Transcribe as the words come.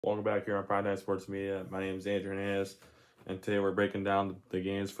Welcome back here on Pride Night Sports Media. My name is Andrew Hernandez, and today we're breaking down the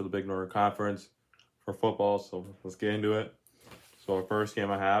games for the Big Northern Conference for football. So let's get into it. So our first game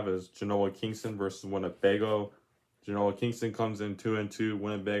I have is Genoa Kingston versus Winnebago. Genoa Kingston comes in 2-2.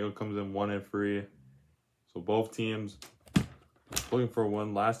 Winnebago comes in 1-3. So both teams looking for a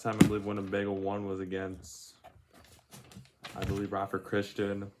win. Last time I believe Winnebago won was against, I believe, Rockford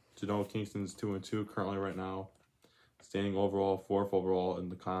Christian. Genoa Kingston's 2-2 currently right now. Standing overall, 4th overall in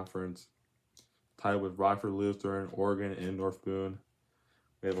the conference. Tied with Rockford Lutheran, Oregon, and North Boone.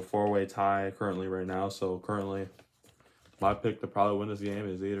 We have a 4-way tie currently right now. So currently, my pick to probably win this game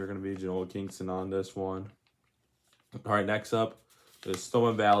is either going to be Genoa Kingston on this one. All right, next up is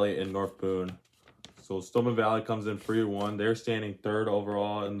Stillman Valley and North Boone. So Stillman Valley comes in 3-1. They're standing 3rd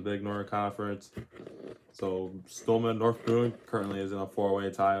overall in the Big Northern Conference. So Stillman, North Boone currently is in a 4-way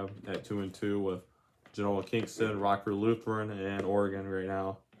tie at 2-2 with Genoa Kingston, Rockford Lutheran, and Oregon right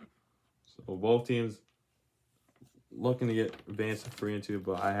now. So both teams looking to get advanced to 3-2,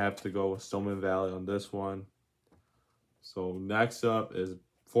 but I have to go with Stillman Valley on this one. So next up is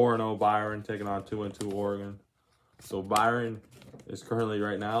 4-0 Byron taking on 2-2 Oregon. So Byron is currently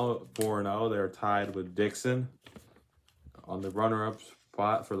right now 4-0. They're tied with Dixon on the runner-up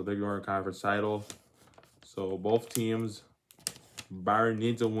spot for the Big Northern Conference title. So both teams, Byron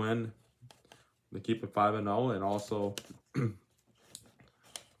needs a win to keep it 5-0, and also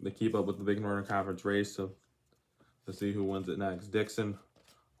to keep up with the Big Northern Conference race to see who wins it next. Dixon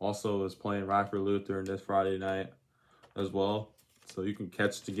also is playing Rockford Lutheran this Friday night as well. So you can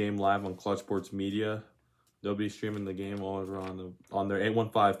catch the game live on Clutch Sports Media. They'll be streaming the game over on their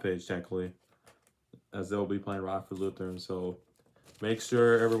 815 page, technically, as they'll be playing Rockford Lutheran. So make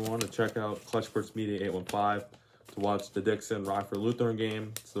sure, everyone, to check out Clutch Sports Media 815 to watch the Dixon Rockford Lutheran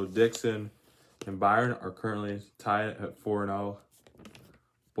game. So Dixon and Byron are currently tied at 4-0.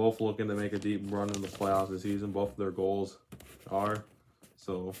 Both looking to make a deep run in the playoffs this season. Both of their goals are.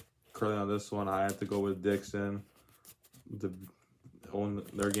 So currently on this one, I have to go with Dixon to win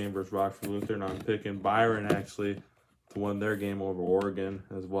their game versus Rockford Lutheran. I'm picking Byron actually to win their game over Oregon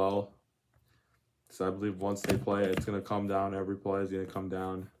as well. So I believe once they play, it's going to come down. Every play is going to come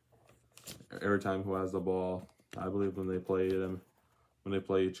down every time who has the ball. I believe when they play them. When they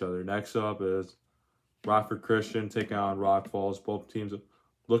play each other. Next up is Rockford Christian taking on Rock Falls. Both teams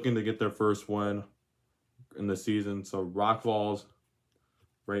looking to get their first win in the season. So Rock Falls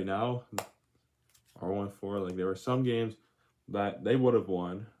right now are 1-4. Like, there were some games that they would have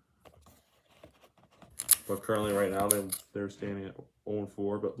won, but currently right now they're standing at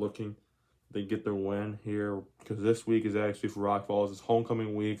 0-4, but looking to get their win here, because this week is actually for Rock Falls. It's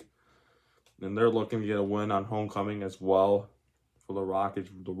homecoming week, and they're looking to get a win on homecoming as well. For the Rockets,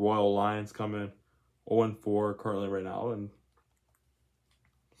 the Royal Lions coming 0-4 currently right now, and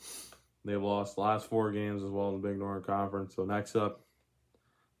they've lost the last 4 games as well in the Big Northern Conference. So next up,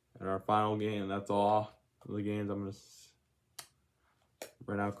 in our final game, that's all of the games I'm going to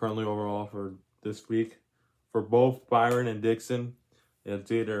right now currently overall for this week. For both Byron and Dixon,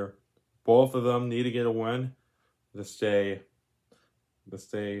 it's either both of them need to get a win to stay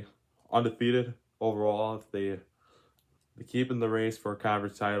undefeated overall. If they keep in the race for a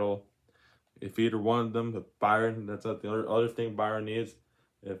conference title. If either one of them, if Byron, that's the other thing Byron needs.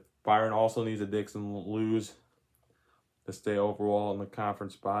 If Byron also needs a Dixon lose to stay overall in the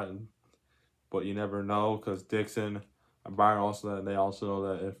conference spot, but you never know, because Dixon and Byron also know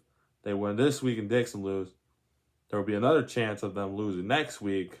that if they win this week and Dixon lose, there will be another chance of them losing next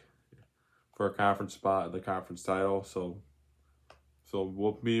week for a conference spot in the conference title. So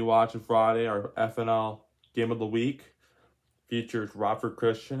we'll be watching Friday our FNL game of the week. Features Rockford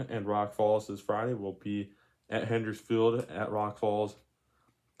Christian and Rock Falls this Friday. We'll be at Hendricks Field at Rock Falls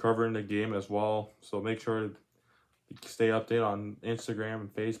covering the game as well. So make sure to stay updated on Instagram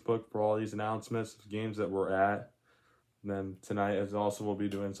and Facebook for all these announcements of games that we're at. And then tonight, as also, we'll be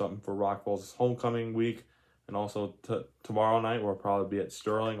doing something for Rock Falls' homecoming week. And also tomorrow night, we'll probably be at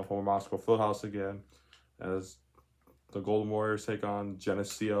Sterling, a Homer Moscow Fieldhouse again, as the Golden Warriors take on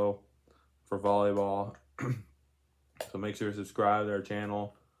Geneseo for volleyball. So make sure to subscribe to our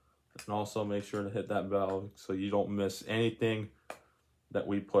channel, and also make sure to hit that bell so you don't miss anything that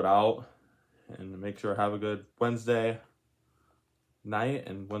we put out. And make sure to have a good Wednesday night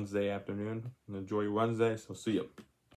and Wednesday afternoon, and enjoy your Wednesday. So see you.